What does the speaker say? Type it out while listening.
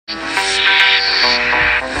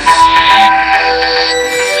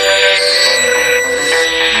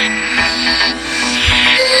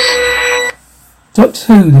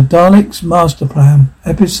Doctor Who, The Daleks' Master Plan,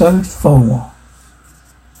 Episode 4.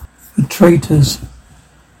 The Traitors.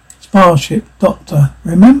 Starship, Doctor.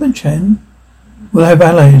 Remember Chen? We'll have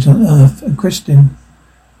allies on Earth and Kristin.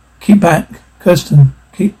 Keep back. Kirsten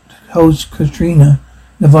holds Katrina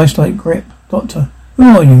in a vice-like grip. Doctor, who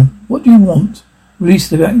are you? What do you want? Release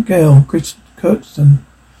that girl, Kirsten.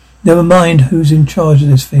 Never mind who's in charge of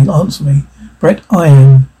this thing. Answer me. Brett, I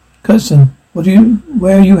am. Kirsten,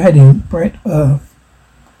 where are you heading? Brett, Earth.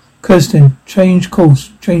 Kirsten, change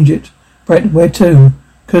course. Change it. Brett, where to?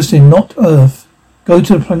 Kirsten, not Earth. Go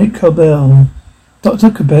to the planet Cabell.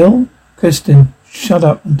 Dr. Cabell? Kirsten, shut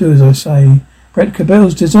up and do as I say. Brett,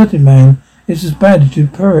 Cabell's deserted, man. It's as bad as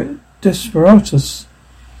Desperatus.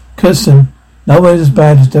 Kirsten, nowhere as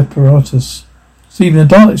bad as Desperatus. Stephen,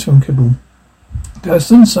 the Daleks from Kibble.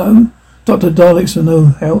 Kirsten, so? Dr. Daleks are no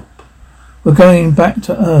help. We're going back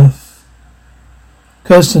to Earth.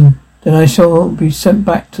 Kirsten, then I shall be sent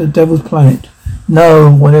back to the Devil's Planet.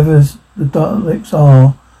 No, whatever the Daleks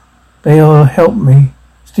are, they'll help me.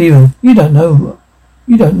 Stephen, you don't know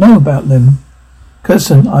about them.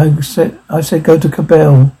 Kirsten, I said go to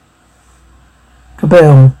Cabell.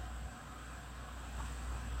 Cabell.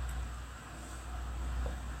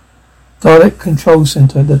 Dalek Control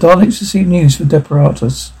Center. The Daleks receive news from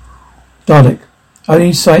Desperatus. Dalek.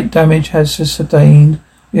 Only site damage has sustained.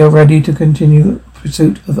 We are ready to continue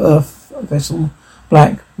pursuit of Earth vessel.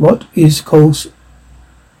 Black. What is course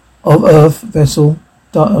of Earth vessel?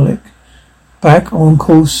 Dalek. Back on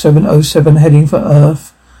course 707 heading for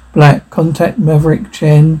Earth. Black. Contact Maverick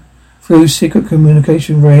Chen. Through secret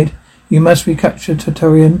communication red. You must recapture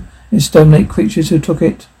Tatarian. Exterminate creatures who took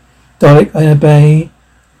it. Dalek, I obey.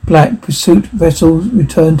 Black. Pursuit vessels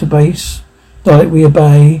return to base. Dalek, we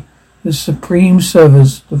obey. The Supreme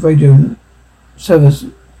servers, the radio servers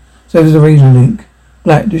the radio link.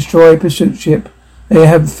 Black, destroy pursuit ship. They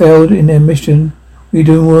have failed in their mission. We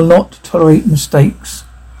will not tolerate mistakes.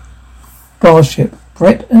 Starship.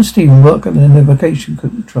 Brett and Stephen work at the navigation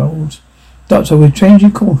controls. Doctor, we're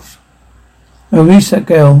changing course. Now release that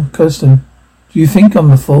girl, Kirsten. Do you think I'm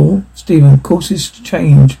a fool? Stephen, courses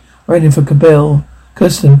change. We're heading for Cabell.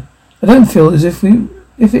 Kirsten, I don't feel as if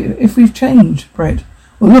we've changed. Brett.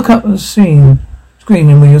 Well, look up at the screen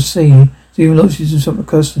and you'll see. Stephen looks at himself at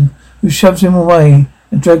Kirsten, who shoves him away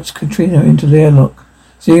and drags Katrina into the airlock.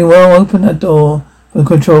 Stephen will open that door for the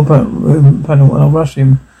control room panel and I'll rush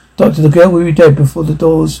him. Doctor, the girl will be dead before the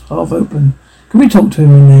door's half open. Can we talk to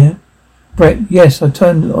him in there? Brett, yes, I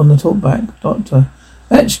turned on the talkback. Doctor,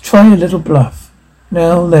 let's try a little bluff.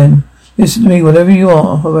 Now then, listen to me, whatever you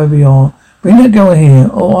are, whoever you are. Bring that girl here,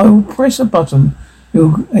 or I will press a button.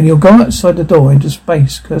 You'll go outside the door into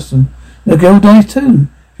space, Kirsten. The girl dies too.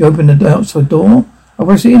 If you open the outside door, I'll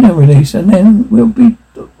press the inner release, and then we'll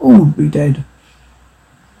all be dead.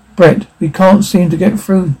 Brett, we can't seem to get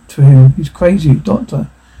through to him. He's crazy, Doctor.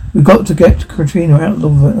 We've got to get Katrina out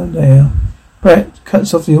of there. Brett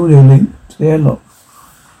cuts off the audio link to the airlock.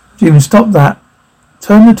 Stephen, stop that.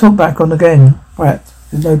 Turn the talk back on again. Brett,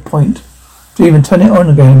 there's no point. Stephen, turn it on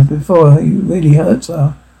again before he really hurts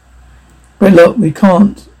her. But look, we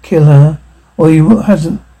can't kill her, or he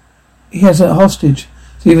has a hostage.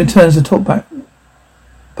 Stephen turns the talk back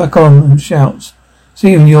on and shouts,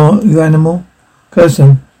 Stephen, you animal.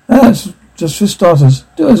 Kirsten, that's just for starters.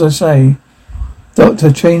 Do as I say.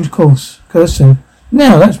 Doctor, change course. Kirsten,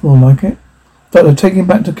 now that's more like it. Doctor, take him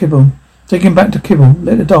back to Kibble. Take him back to Kibble.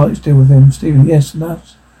 Let the Daleks deal with him. Stephen, yes, and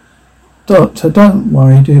that's. Doctor, don't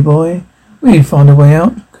worry, dear boy. We'll find a way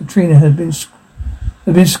out. Katrina had been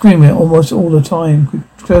screaming almost all the time.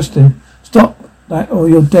 Kirsten, stop that or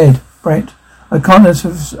you're dead. Brett, I can't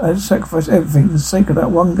sacrifice everything for the sake of that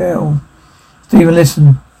one girl. Stephen,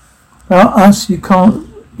 listen. Without us, you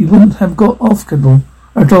wouldn't have got off Kibble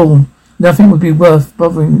at all. Nothing would be worth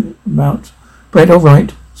bothering about. Brett, all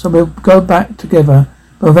right. So we'll go back together.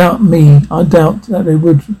 But without me, I doubt that they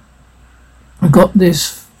would have got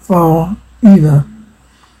this far either.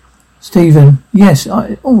 Stephen, yes,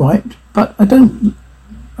 all right. But I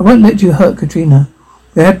won't let you hurt Katrina.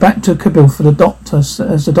 We head back to Kibble for the doctor,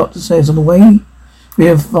 as the doctor says. On the way, we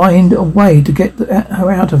have find a way to get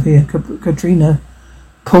her out of here. Katrina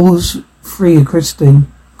pulls free of Christine,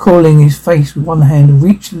 calling his face with one hand and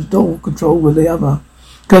reaches the door control with the other.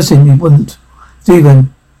 Cousin, you wouldn't.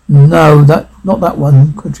 Stephen, no, not that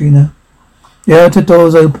one, Katrina. The outer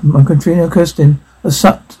door's open and Katrina and Kirsten are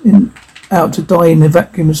sucked out to die in the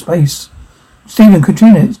vacuum of space. Stephen,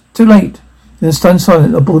 Katrina, it's too late. In a stunned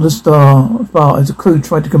silence aboard the Star bar as the crew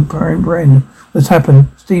tried to comprehend what's happened.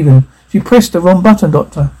 Stephen, you pressed the wrong button,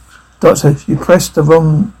 Doctor. Doctor, you pressed the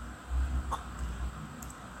wrong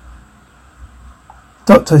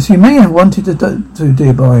Doctor, she may have wanted to,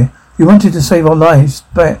 dear boy. You wanted to save our lives,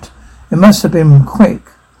 but it must have been quick.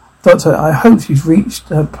 Doctor, I hope she's reached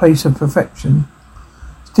her place of perfection.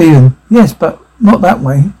 Stephen, yes, but not that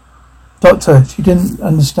way. Doctor, she didn't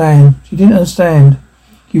understand.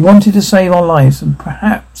 You wanted to save our lives and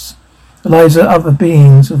perhaps the lives of other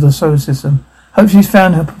beings of the solar system. Hope she's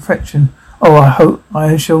found her perfection. Oh,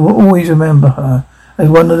 I shall always remember her as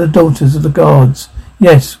one of the daughters of the gods.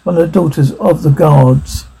 Yes, one of the daughters of the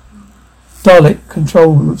gods. Dalek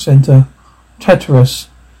Control Center. Tartarus.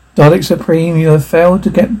 Dalek Supreme, you have failed to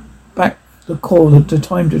get back the core of the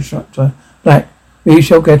time disruptor. Black, we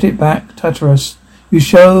shall get it back. Tartarus, you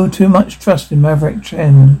show too much trust in Maverick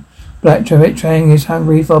Chen. Black, Maverick Chen is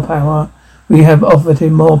hungry for power. We have offered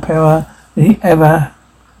him more power than he ever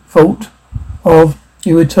thought of.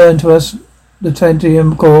 He returned to us the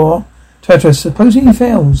Tentium core. Tartarus, supposing he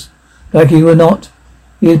fails. Black, he will not.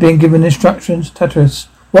 He has been given instructions. Tartarus,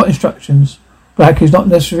 what instructions? Black, is not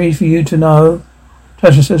necessary for you to know.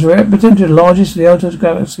 Tartarus, as representative of the largest of the outer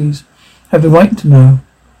galaxies, have the right to know.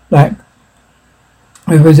 Black,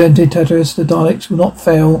 represented Tartarus, the Daleks will not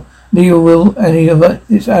fail, neither will any of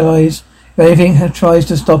its allies. If anything tries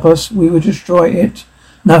to stop us, we will destroy it.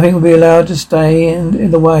 Nothing will be allowed to stay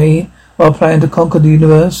in the way of our plan to conquer the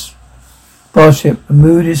universe. Barship, the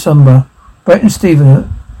mood is somber. Brett and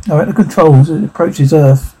Stephen are at the controls as it approaches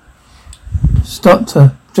Earth.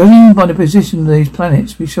 Doctor, judging by the position of these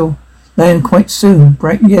planets, we shall land quite soon.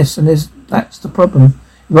 Brett, yes, and that's the problem.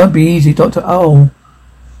 It won't be easy, Dr. Oh.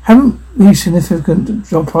 Haven't we significant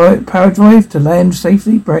power drive to land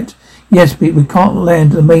safely, Brett? Yes, but we can't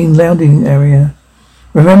land the main landing area.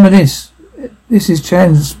 Remember this. This is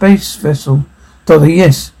Chan's space vessel. Doctor,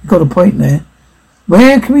 yes, you've got a point there.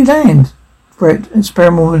 Where can we land? Brett,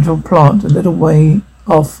 experimental plant a little way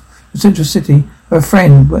off the central city. Her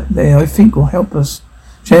friend there, I think, will help us.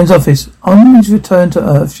 Chan's office. On his return to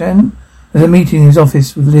Earth, Chan has a meeting in his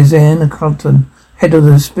office with Lizanne Carlton, head of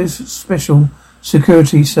the Special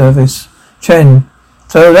Security Service. Chen.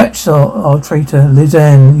 So that's our traitor,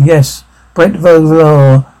 Lizanne. Yes. Brett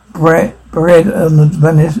Vogler. Brett on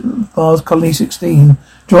the Mars Colony 16.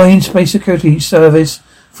 Joined Space Security Service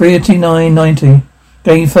 38990.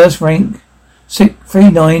 Gained first rank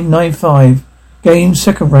 3995. Gained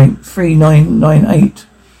second rank 3998.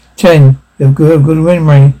 Chen. You have good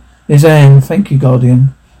memory. Lizanne. Thank you,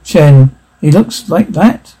 Guardian. Chen. He looks like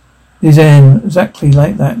that? Lizanne. Exactly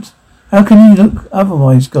like that. How can you look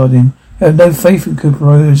otherwise, Guardian? You have no faith in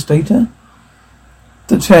Coopero's data?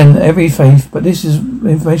 To Chen, every faith, but this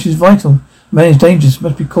information is vital. The man is dangerous,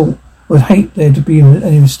 must be caught. I would hate there to be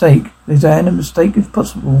any mistake. Lizanne, a mistake if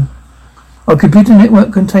possible. Our computer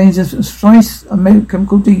network contains the precise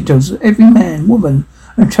chemical details of every man, woman,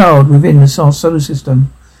 and child within the solar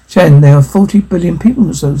system. Chen, there are 40 billion people in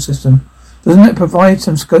the solar system. Doesn't that provide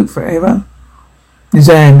some scope for error?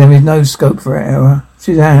 Lizanne, there is no scope for error.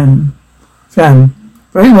 Sham.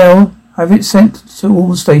 Very well. Have it sent to all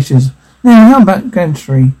the stations. Now, how about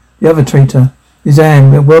Gantry, the other traitor?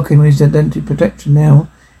 Lizanne, we're working with his identity protection now.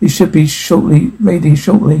 He should be ready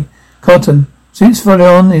shortly. Cotton, since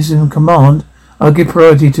Volion is in command, I'll give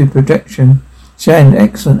priority to protection. Shan,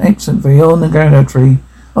 excellent. Volion and Gantry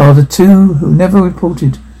are the two who never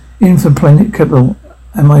reported in from planet Kibble.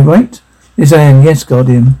 Am I right? Lizanne, yes,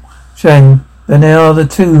 Guardian. Shan, then they are the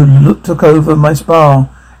two who took over my spa.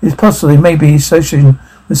 It's possible they may be associated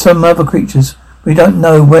with some other creatures. We don't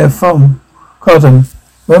know where from. Cotton,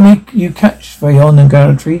 when you catch Vayon and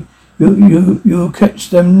Gantry, you'll catch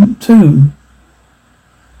them too.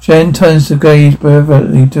 Shan turns to gaze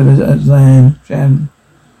benevolently to the land. Shan,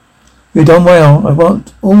 you've done well. I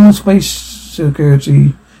want all space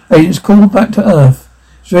security agents called back to Earth.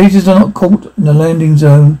 Strangers are not caught in the landing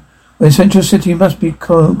zone. When Central City must be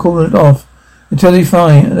cordoned off until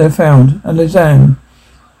they're found. And Lizanne,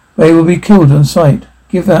 they will be killed on sight.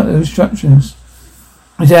 Give out the instructions.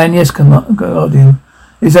 Lizanne, yes, Guardian.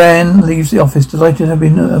 Lizanne leaves the office, delighted to have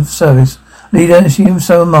been of service. Leader, she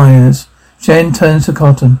so admires. Shan turns to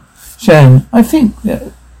Carlton. Shan, I think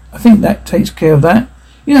that takes care of that.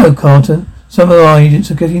 You know, Carlton, some of our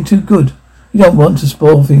agents are getting too good. We don't want to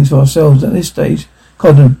spoil things for ourselves at this stage.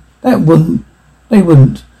 Carlton, they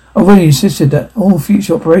wouldn't. I already insisted that all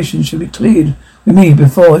future operations should be cleared with me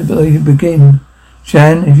before they begin.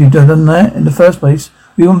 Shan, if you'd done that in the first place,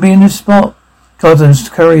 we wouldn't be in this spot. Carlton's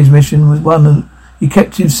courier mission was one that he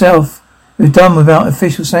kept himself. It was done without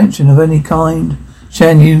official sanction of any kind.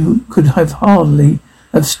 Shan, you could hardly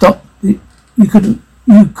have stopped the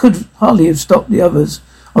others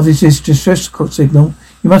of this distress signal.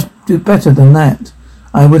 You must do better than that.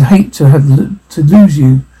 I would hate to lose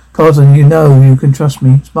you. Carlton, you know you can trust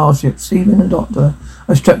me. Starship, Stephen and the Doctor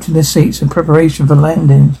are strapped in their seats in preparation for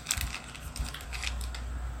landing.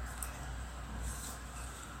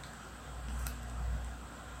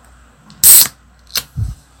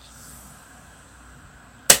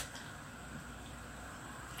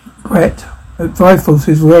 Brett, rifles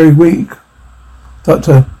is very weak.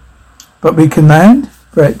 Doctor, but we can land?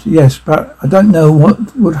 Brett, yes, but I don't know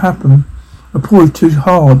what would happen. The pull is too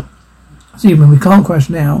hard. Stephen, we can't crash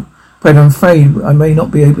now. Brett, I'm afraid I may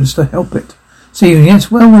not be able to help it. Stephen, yes,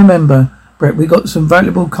 well remember. Brett, we got some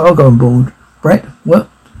valuable cargo on board. Brett, what?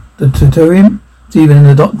 The Deuterium? Stephen and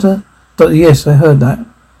the Doctor? Doctor, yes, I heard that.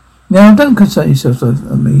 Now, don't concern yourself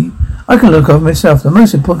with me. I can look over myself. The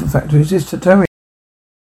most important factor is this Deuterium.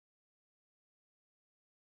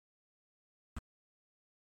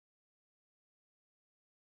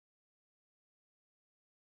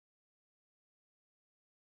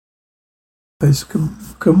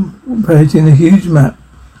 Comparing a huge map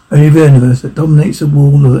of the universe that dominates the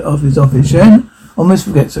wall of his office. Shen almost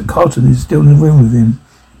forgets that Carlton is still in the room with him.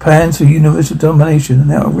 Plans for universal domination are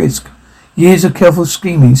now at risk. Years of careful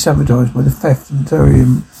scheming sabotaged by the theft of the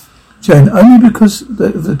Deuterium. Shen, only because of the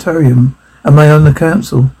Deuterium am I on the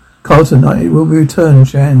council. Carlton, it will be returned,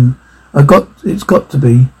 Shen. It's got to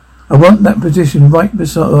be. I want that position right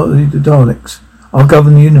beside the Daleks. I'll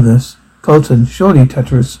govern the universe. Carlton, surely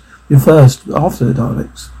Tartarus. You're first, after the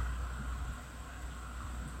Daleks.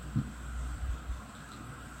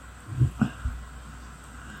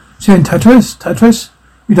 Saying Tartarus?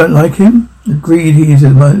 You don't like him? Agreed, he is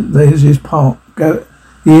his part.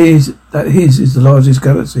 His is the largest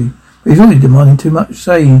galaxy. But he's already demanding too much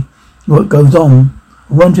say what goes on.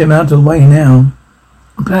 I want him out of the way now.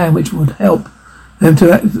 A plan which would help them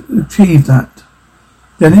to achieve that.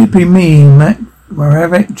 Then it'd be me,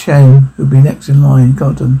 Marek Chen, who'd be next in line,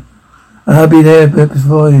 Carlton. And I'll be there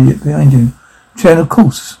behind you. Chen, of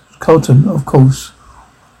course. Carlton, of course.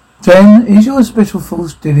 Chen, is your special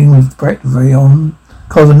force dealing with Brett Rayon?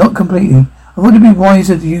 Carlton, not completely. I thought it'd be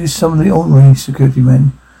wiser to use some of the ordinary security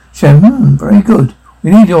men. Chen, very good.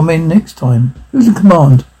 We need your men next time. Who's in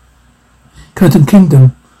command? Curtin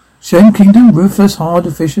Kingdom. Shen Kingdom, ruthless, hard,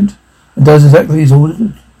 efficient, and does exactly as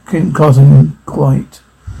ordered. Carlton, quite.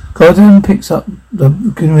 Carlton picks up the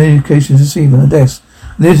communications receiver on the desk.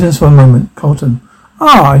 Listens for a moment. Carlton.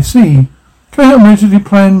 I see. Carry out emergency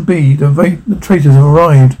plan B. The traitors have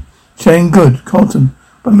arrived. Shen, good. Carlton.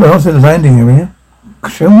 But they're not in the landing area.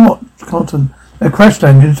 Shen, what? Carlton. They crash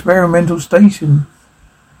landed at an experimental station.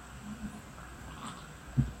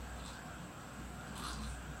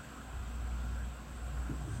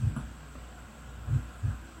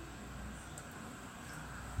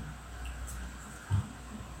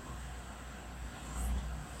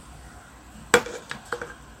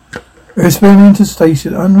 Experimental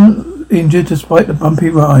station, uninjured despite the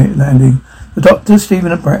bumpy landing. The Doctor,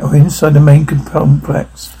 Stephen and Brett are inside the main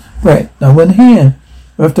complex. Brett, no one here.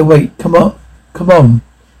 We have to wait. Come on.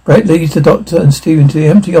 Brett leads the Doctor and Stephen to the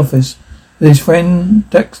empty office with his friend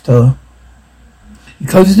Dexter. He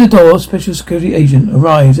closes the door. A special security agent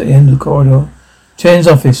arrives at the end of the corridor. Chen's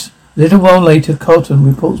office. A little while later, Carlton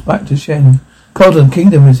reports back to Shen. Carlton,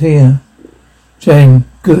 Kingdom is here. Chen,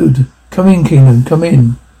 good. Come in, Kingdom, come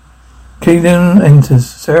in. Kingdom enters.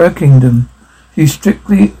 Sarah Kingdom. She's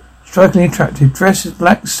strikingly attractive, dressed in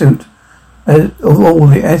black suit of all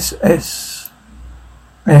the SS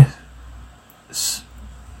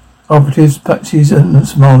operatives, patches and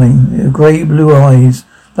smiling. Grey-blue eyes,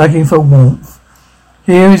 lacking for warmth.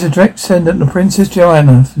 Here is a direct descendant of Princess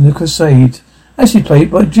Joanna from the Crusade, actually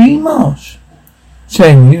played by Jean Marsh.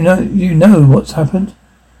 Shen, you know what's happened?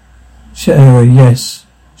 Sarah, yes.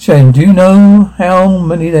 Shen, do you know how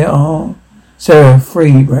many there are? Sarah,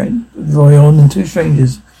 3, Brett, Royon, and 2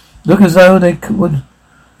 strangers. Look as though they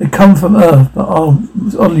come from Earth, but are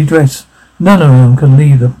oddly dressed. None of them can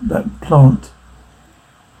leave that plant.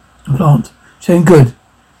 Shen, good.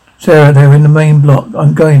 Sarah, they're in the main block.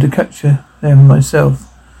 I'm going to capture them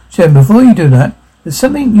myself. Shen, before you do that, there's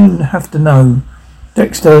something you have to know.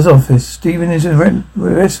 Dexter's office. Stephen is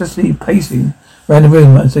restlessly pacing around the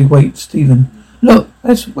room as they wait. Stephen. Look,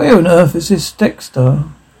 where on earth is this Dexter?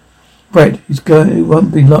 Brett, it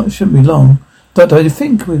won't be long, shouldn't be long. Doctor, I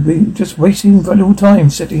think we'd be just wasting valuable time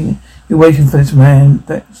sitting here waiting for this man,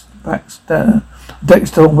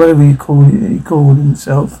 Dexter, whatever he called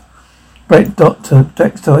himself. Brett, Doctor,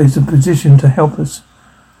 Dexter is in a position to help us.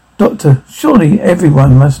 Doctor, surely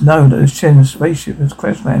everyone must know that the Shen spaceship has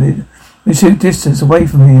crash landed. We shoot distance away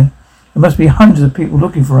from here. There must be hundreds of people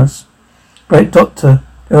looking for us. Brett, Doctor,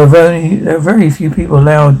 there are very few people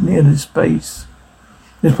allowed near this place.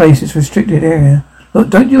 This place is a restricted area. Look,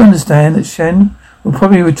 don't you understand that Shen will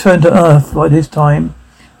probably return to Earth by this time?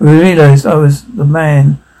 We realized I was the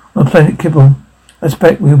man on the planet Kibble. I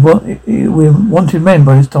expect we wanted men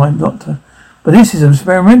by this time, Doctor. But this is an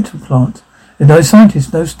experimental plant. There's no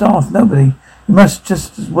scientists, no staff, nobody. We must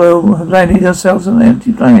just as well have landed ourselves on an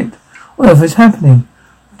empty planet. What on earth is happening?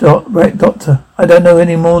 Doctor, I don't know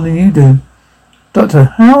any more than you do. Doctor,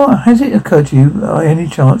 how has it occurred to you, by any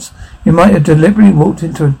chance, you might have deliberately walked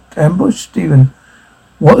into an ambush, Stephen?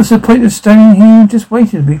 What was the point of standing here and just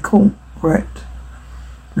waiting to be caught, Brett?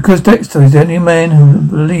 Because Dexter is the only man who will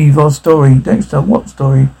believe our story. Dexter, what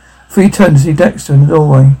story? Free turned to see Dexter in the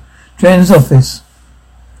doorway. Jen's office.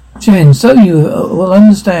 Jen, so you will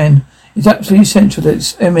understand. It's absolutely essential that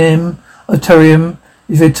it's Arterium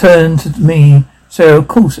is returned to me. So, of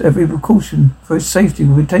course, every precaution for its safety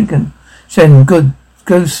will be taken. Shen, good.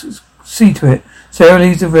 Go see to it. Sarah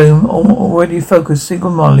leaves the room, already focused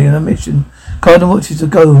single-mindedly on her mission. Carter watches her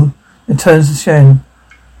go and turns to Shen.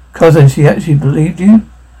 Carter, she actually believed you?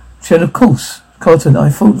 Shen, of course. Carter, I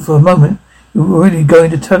thought for a moment you were really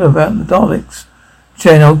going to tell her about the Daleks.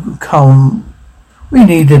 Shen, oh, come. We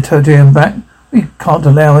need the Arterium back. We can't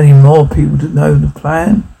allow any more people to know the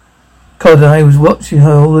plan. Carter, I was watching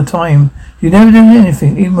her all the time. You never did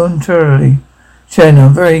anything, even momentarily. Shen, a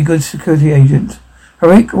very good security agent.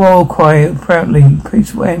 Heroic royal cry proudly,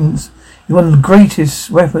 peaceful ends. He's one of the greatest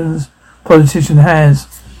weapons a politician has.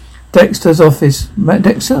 Dexter's office.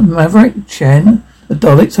 Dexter, Maverick, Shen, the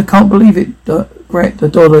Daleks. I can't believe it. Brett, the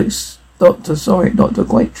Daleks. Doctor, sorry, Doctor,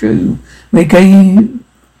 quite true. We gave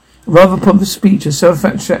rather pompous speech of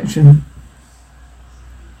self-satisfaction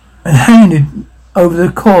and handed over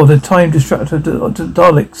the core the time destructor to the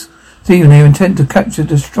Daleks. Stephen, they intend to capture,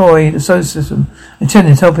 destroy the solar system, and Chen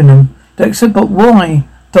is helping them. Dexter, but why?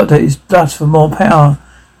 Doctor is dust for more power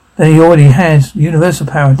than he already has. Universal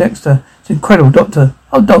power, Dexter. It's incredible, Doctor.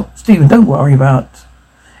 Oh, Stephen, don't worry about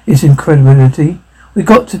its incredibility. We've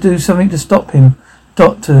got to do something to stop him.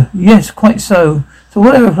 Doctor, yes, quite so. So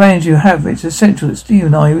whatever plans you have, it's essential that Steve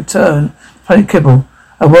and I return to Planet Kibble.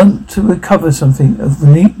 I want to recover something of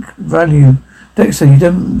unique value. Dexter, you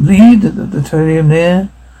don't lead the Arterium there?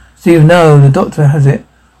 Steve, no, the Doctor has it.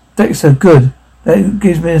 Dexter, good. That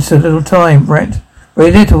gives me a little time, Brett.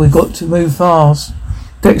 Very little, we've got to move fast.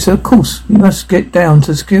 Dexter, of course, we must get down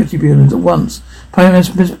to security buildings at once.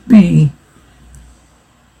 Plans must be.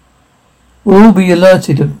 We'll all be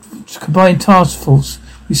alerted. A combined task force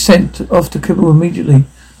be sent off to Kibble immediately.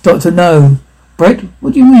 Doctor, no. Brett,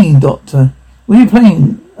 what do you mean, Doctor? What are you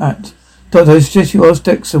playing at? Doctor, I suggest you ask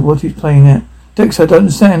Dexter what he's playing at. Dexter, I don't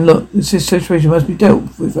understand. Look, this situation must be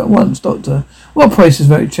dealt with at once, Doctor. What price is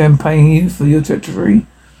Mary Chen paying you for your treachery?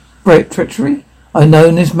 Brett, treachery? I've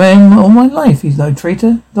known this man all my life. He's no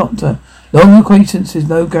traitor, Doctor. Long acquaintance is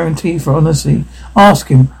no guarantee for honesty. Ask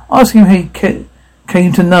him how he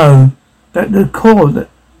came to know that the core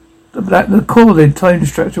time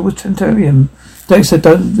destructor was Tentarium. Dexter,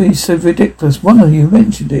 don't be so ridiculous. One of you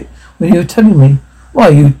mentioned it when you were telling me. Why,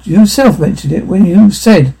 you yourself mentioned it when you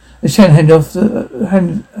said that Shen had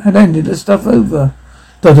handed the stuff over.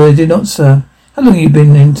 Doctor, I did not, sir. How long have you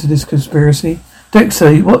been into this conspiracy?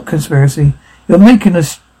 Dexter, what conspiracy? You're making a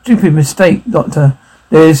stupid mistake, Doctor.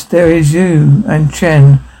 There is you and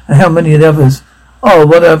Chen, and how many of the others? Oh,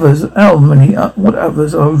 what others? What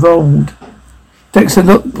others are involved? Dexter,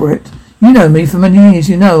 look, Brett. You know me for many years.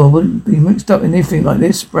 You know I wouldn't be mixed up in anything like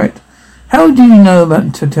this, Brett. How do you know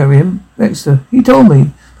about Tentarium? Dexter, he told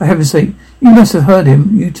me. For heaven's sake, you must have heard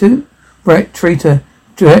him. You too? Brett, traitor.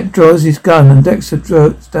 Brett draws his gun and Dexter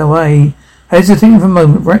jerks away. Hesitating for a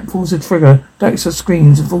moment, Brett pulls the trigger. Dexter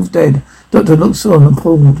screams and falls dead. Doctor looks on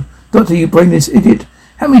appalled. Doctor, you brainless idiot.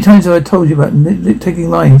 How many times have I told you about taking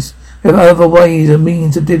lives? We have other ways and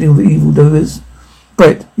means of dealing with evildoers.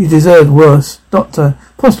 Brett, you deserve worse. Doctor,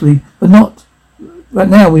 possibly, but not. But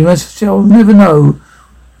now we shall never know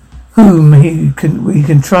whom we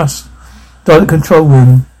can trust. Dalek control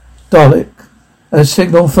room. Dalek. A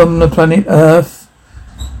signal from the planet Earth.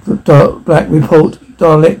 Black report.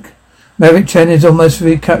 Dalek. Maverick Chen is almost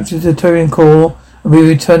recaptured the Turian core and will be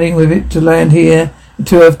returning with it to land here in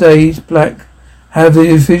 2 Earth days. Black. Have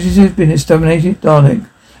the fugitives been exterminated? Dalek.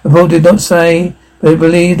 The report did not say, but they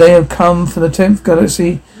believe they have come from the 10th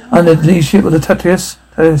galaxy under the leadership of the Tatius.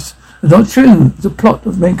 It's not true. It's a plot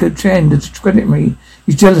of Menko Chen to discredit me.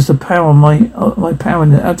 He's jealous of power, my power in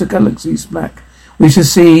the outer galaxies. Black. We shall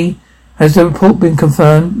see. Has the report been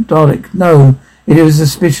confirmed? Dalek. No. It is a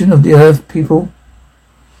suspicion of the Earth people.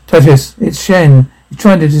 Tatius. It's Shen. He's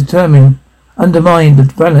trying to undermine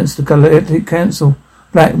the balance of the Galactic Council.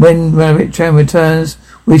 Black. When Maverick Chen returns,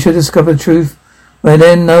 we shall discover the truth. Where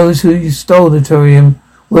then those who stole the Turium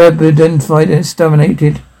will have been identified and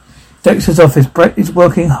exterminated. Dexter's office. Brett is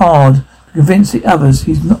working hard to convince the others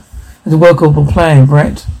he's not has a workable plan,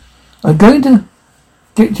 Brett. I'm going to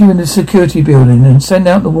get you in the security building and send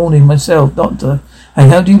out the warning myself, Doctor. And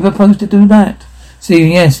how do you propose to do that?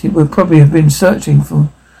 See, yes, he would probably have been searching for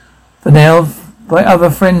now by other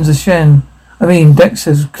friends of Shen. I mean,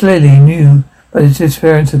 Dexter clearly knew about his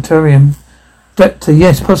disappearance of Turium. Dexter,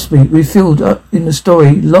 yes, possibly, revealed in the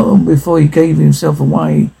story long before he gave himself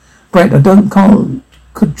away. Brett,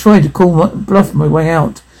 could try to bluff my way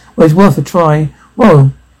out. Well, it's worth a try.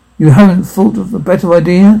 Well, you haven't thought of a better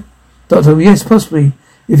idea? Doctor, yes, possibly.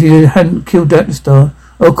 If you hadn't killed Dexter,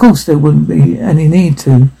 of course there wouldn't be any need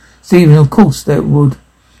to. Stephen, of course there would.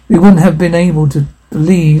 We wouldn't have been able to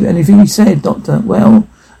believe anything he said, Doctor. Well,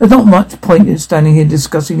 there's not much point in standing here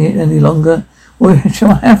discussing it any longer. We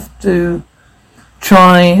shall have to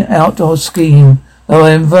try out our scheme, though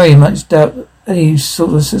I very much doubt any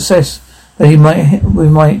sort of success that he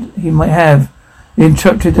might have. He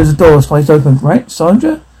interrupted as the door sliced open. Brett,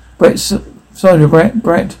 Sandra? Sandra,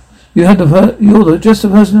 Brett. You're just the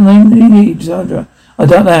person I need, Sandra. I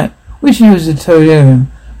doubt that. Wish you was a Turium.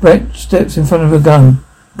 Brett steps in front of a gun.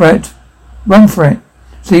 Brett, run for it.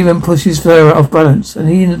 Stephen pushes Sarah off balance, and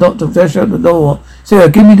he and the doctor dash out the door. Sarah,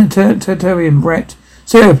 give me the Turium, Brett.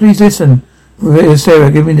 Sarah, please listen.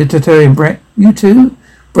 Sarah, give me the Turium, Brett. You too?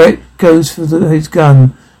 Brett goes for his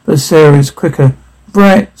gun, but Sarah is quicker.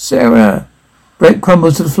 Brett, Sarah. Brett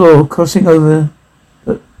crumbles to the floor, crossing over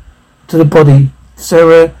to the body.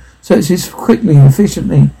 Sarah searches quickly and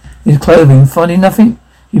efficiently in his clothing. Finding nothing,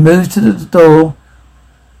 he moves to the door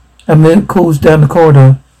and calls down the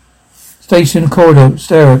corridor. Station corridor.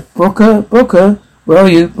 Sarah. Brocker, where are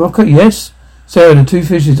you? Brocker, yes? Sarah, the two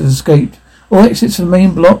fishes have escaped. All exits from the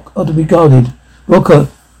main block are to be guarded. Brocker,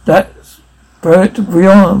 that's Brett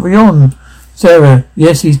Rion. Sarah,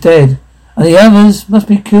 yes, he's dead. And the others must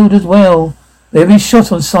be killed as well. They'll be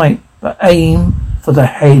shot on sight, but aim for the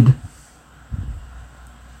head.